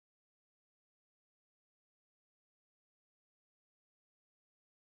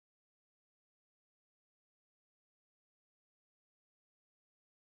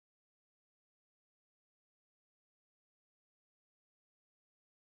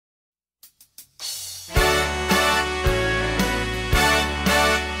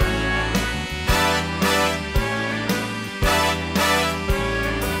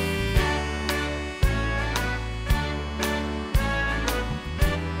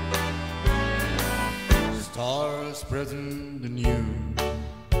spreading the news.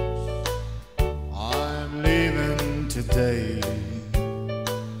 I'm leaving today.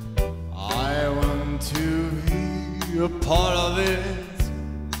 I want to be a part of it.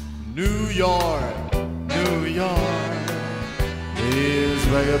 New York, New York, these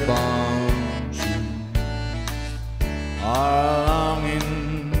vagabond shoes are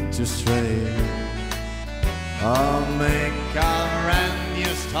longing to stray. I'll make a brand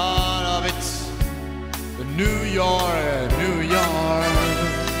new start of it. The New York, New York.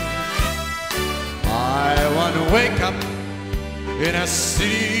 I want to wake up in a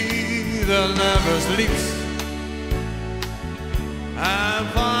city that never sleeps and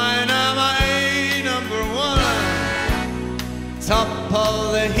find out my number one, top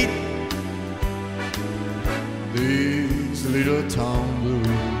of the heap. These little town blues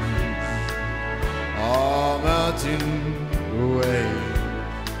are melting away.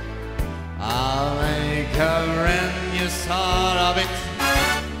 I'll make a brand new start of it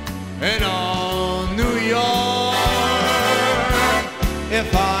in all New York. If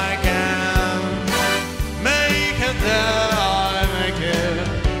I can make it there, I make it.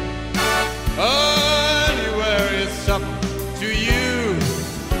 Anywhere it's up to you,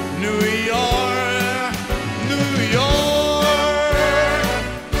 New York, New York.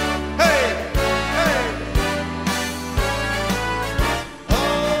 Hey, hey. Oh,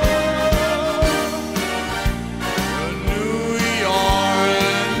 New York,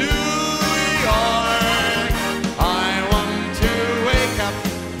 New York. I want to wake up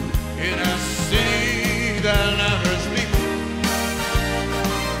in a city that never sleeps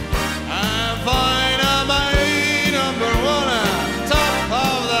and find out my number one on top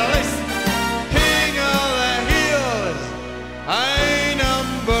of the list, king of the hills, I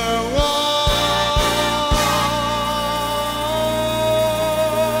number one.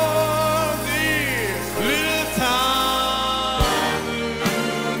 This little town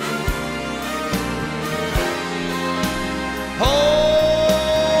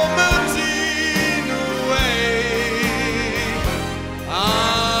home melting away.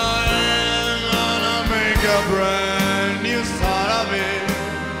 I'm gonna make a brand new start of it,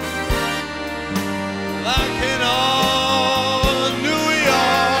 like in all New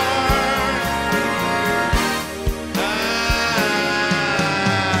York. And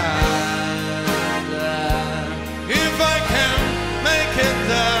if I can make it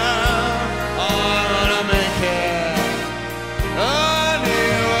there, I'm gonna make it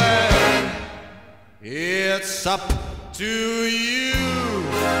anyway. It's up to you.